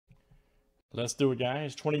Let's do it,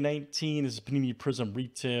 guys. 2019 is Panini Prizm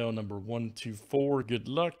Retail number 124. Good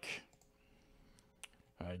luck.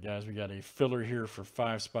 All right, guys, we got a filler here for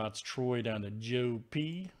 5 spots. Troy down to Joe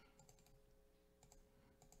P.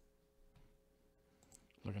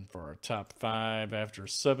 Looking for our top 5 after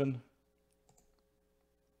 7.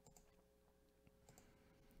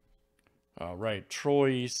 All right,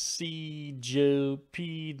 Troy C, Joe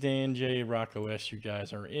P, Dan J, Rocco S. You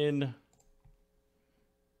guys are in.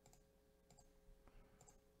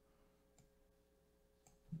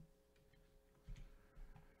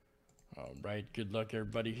 All right, good luck,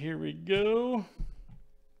 everybody. Here we go.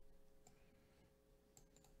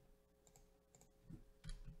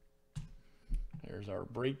 There's our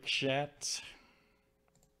break shot.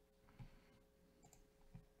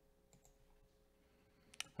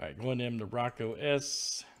 All right, going in to Rocco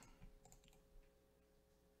S.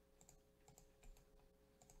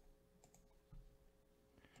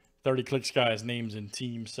 $30 clicks, guys. Names and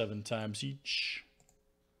teams 7 times each.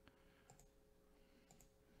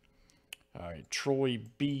 All right, Troy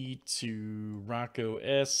B to Rocco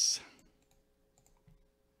S.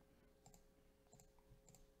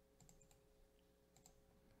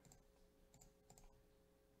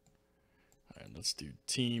 All right, let's do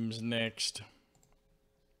teams next.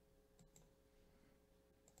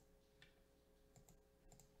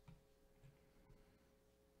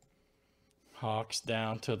 Hawks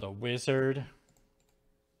down to the Wizard.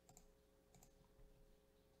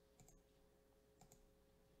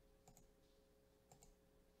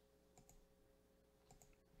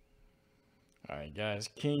 All right, guys,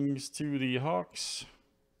 Kings to the Hawks.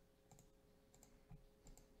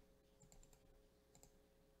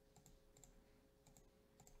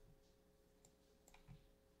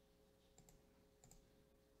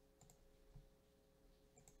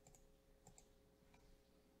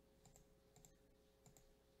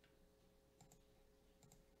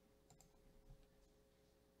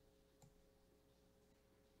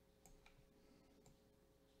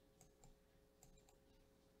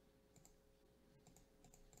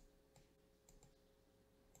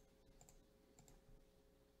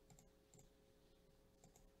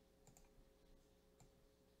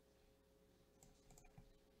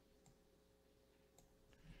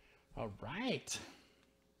 All right.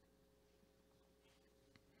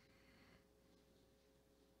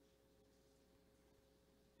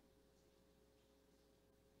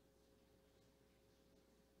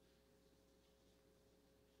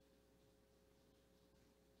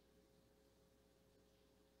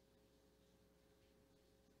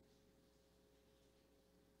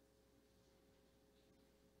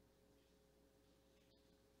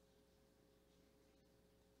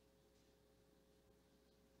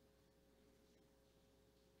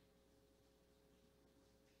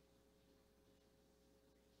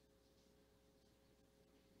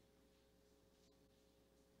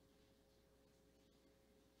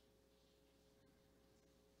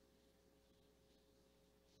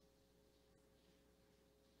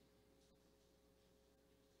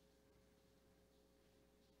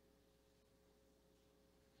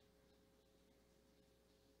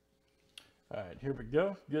 All right, here we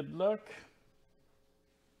go. Good luck.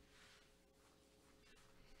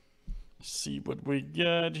 See what we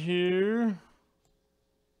got here.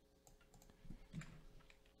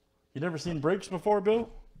 You never seen breaks before, Bill?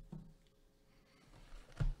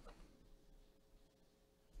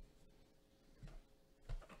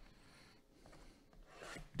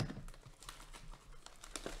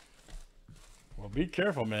 Well, be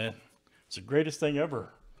careful, man. It's the greatest thing ever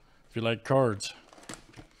if you like cards.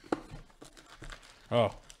 Oh,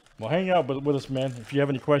 well, hang out with us, man. If you have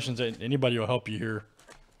any questions, anybody will help you here.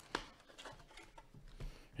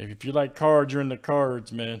 If you like cards, you're into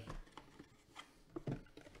cards, man.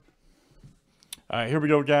 All right, here we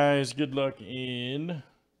go, guys. Good luck in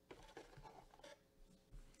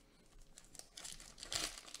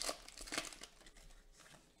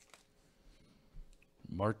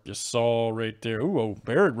Mark Gasol right there. Ooh, oh,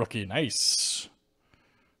 Barrett rookie. Nice.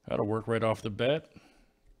 That'll work right off the bat.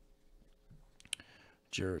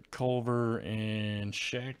 Jared Culver and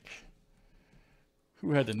Shaq.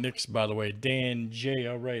 Who had the Knicks, by the way? Dan J.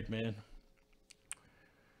 All right, man.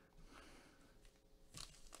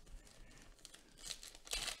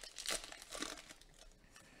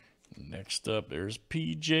 Next up, there's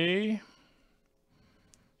PJ.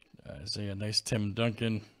 Isaiah, nice Tim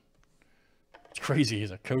Duncan. It's crazy,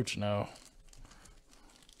 he's a coach now.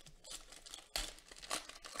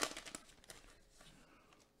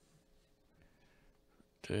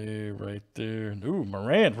 Okay, right there. Ooh,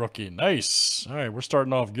 Morant rookie. Nice. All right, we're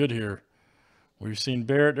starting off good here. We've seen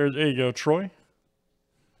Barrett. There you go, Troy.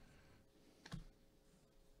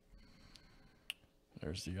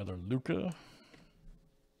 There's the other Luka.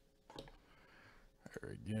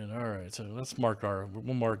 Very good. All right, so let's mark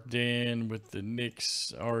we'll mark Dan with the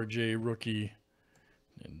Knicks, RJ rookie,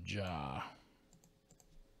 and Ja.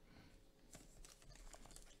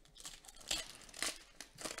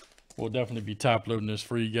 We'll definitely be top loading this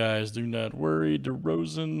for you guys. Do not worry.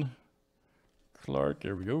 DeRozan, Clark.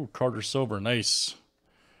 There we go. Carter Silver. Nice.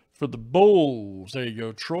 For the Bulls. There you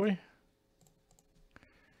go, Troy.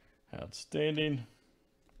 Outstanding.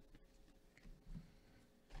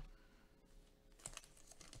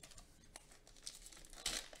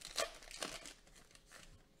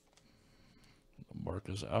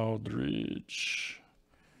 Marcus Aldridge.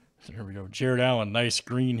 There we go. Jared Allen. Nice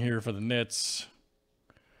green here for the Nets.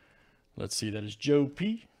 Let's see. That is Joe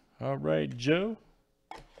P. All right, Joe.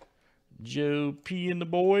 Joe P and the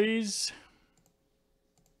boys.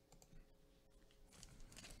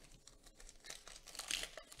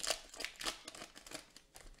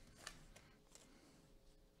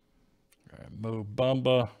 All right, Mo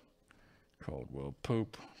Bamba. Caldwell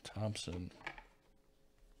Pope. Thompson.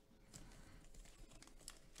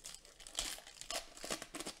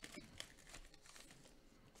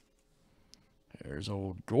 There's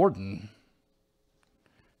old Gordon.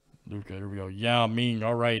 Luka, there we go. Yao Ming.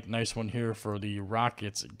 All right, nice one here for the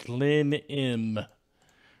Rockets. Glenn M.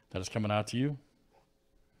 That is coming out to you.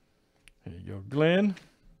 There you go, Glenn.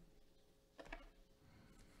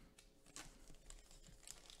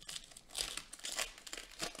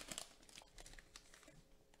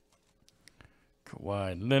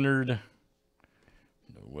 Kawhi Leonard.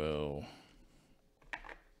 Noel.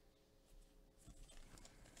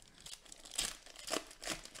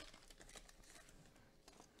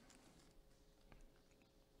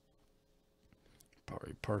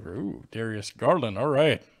 Parker. Ooh, Darius Garland. All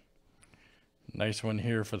right. Nice one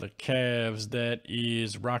here for the Cavs. That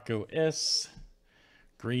is Rocco S.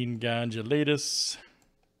 Green Gondolatus.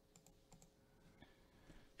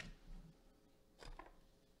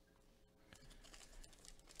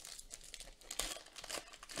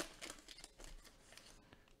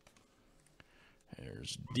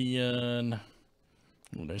 There's Dion.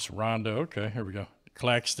 Ooh, nice Rondo. Okay, here we go.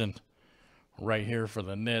 Claxton right here for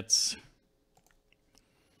the Nets.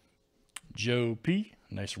 Joe P.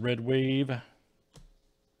 Nice red wave.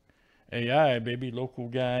 AI, baby. Local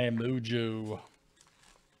guy, Mojo.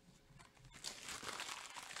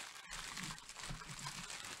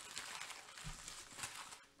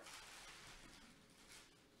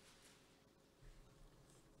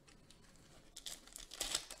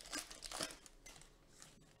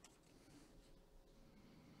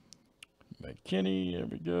 McKinney. There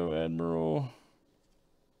we go. Admiral.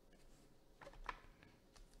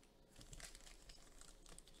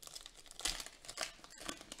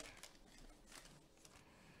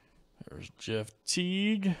 There's Jeff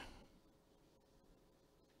Teague.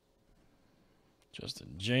 Justin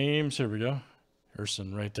James. Here we go.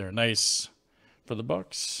 Herson right there. Nice for the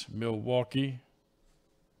Bucks. Milwaukee.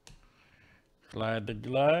 Glide the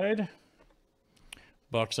glide.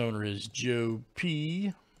 Bucks owner is Joe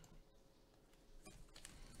P.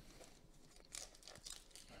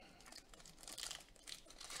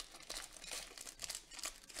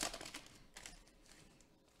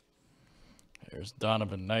 There's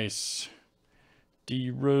Donovan. Nice. D.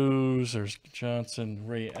 Rose. There's Johnson.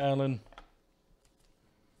 Ray Allen.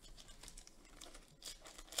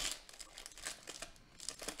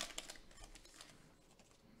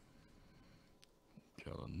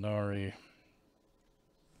 Gallinari.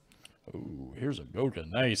 Oh, here's a Goga.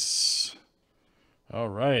 Nice. All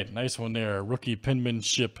right. Nice one there. Rookie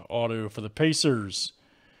penmanship auto for the Pacers.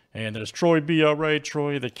 And there's Troy B. All right,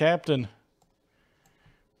 Troy, the captain.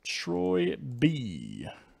 Troy B.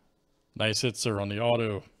 Nice hit, sir, on the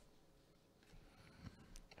auto.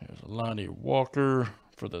 There's Lonnie Walker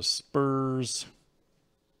for the Spurs.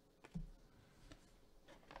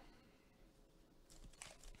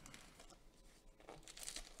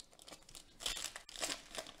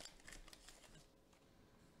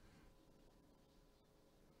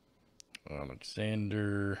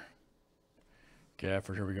 Alexander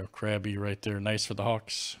Gafford. Here we go. Krabby right there. Nice for the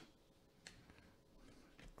Hawks.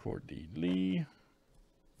 Courtney Lee.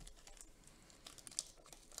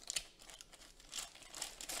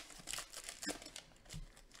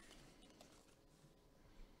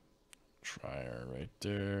 Trier right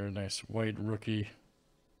there. Nice white rookie.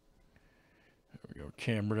 There we go.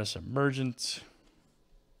 Cam Reddish Emergent.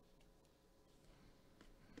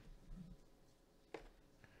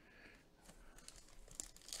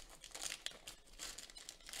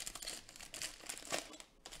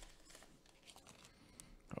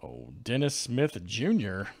 Oh, Dennis Smith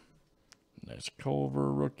Jr. Nice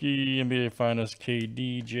Culver rookie. NBA Finest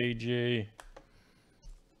KD, JJ.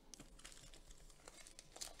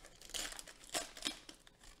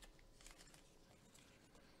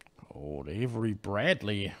 Old Avery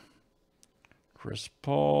Bradley. Chris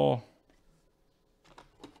Paul.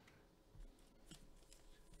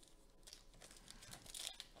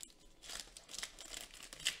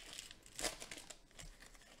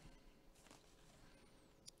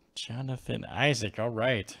 Jonathan Isaac, all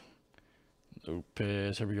right.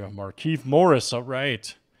 Lopez, here we go. Markieff Morris, all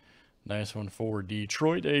right. Nice one for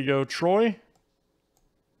Detroit. There you go, Troy.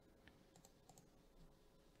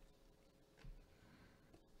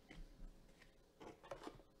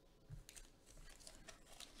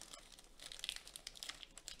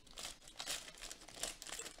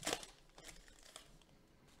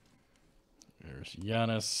 There's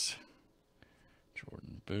Giannis.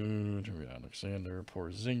 Jordan Boone, Alexander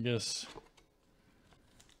Porzingis.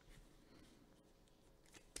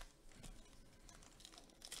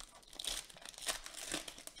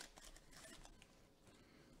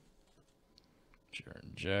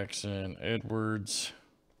 Jaren Jackson, Edwards.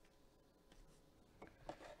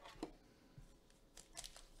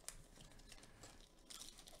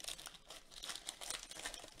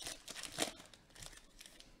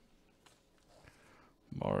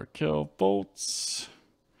 Markelle Fultz.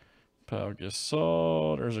 Pau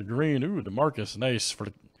Gasol. There's a green. Ooh, DeMarcus. Nice for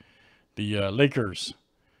the Lakers.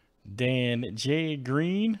 Dan J.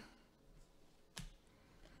 Green.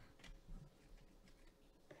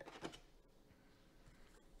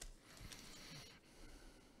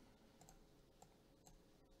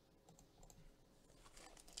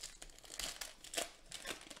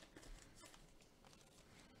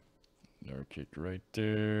 No kick right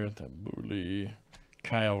there. That bully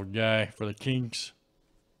Kyle guy for the Kings.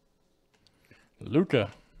 Luka.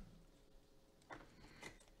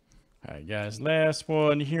 All right, guys. Last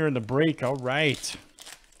one here in the break. All right.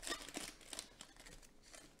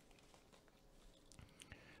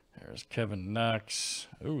 There's Kevin Knox.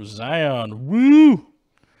 Ooh, Zion. Woo!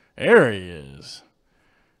 There he is.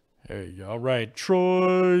 There you go. All right.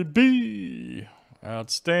 Troy B.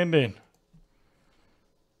 Outstanding.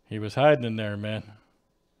 He was hiding in there, man.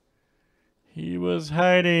 He was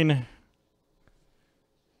hiding.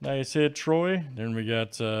 Nice hit, Troy. Then we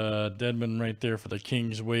got Dedmon right there for the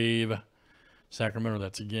Kings wave. Sacramento,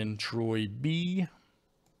 that's again Troy B.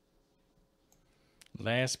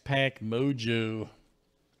 Last pack mojo.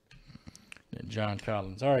 And John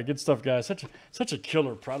Collins. All right, good stuff, guys. Such a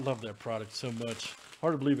killer product. I love that product so much.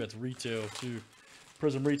 Hard to believe it's retail, too.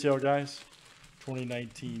 Prizm retail, guys.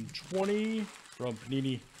 2019-20 from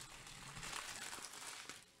Panini.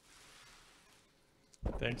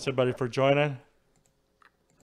 Thanks, everybody, for joining.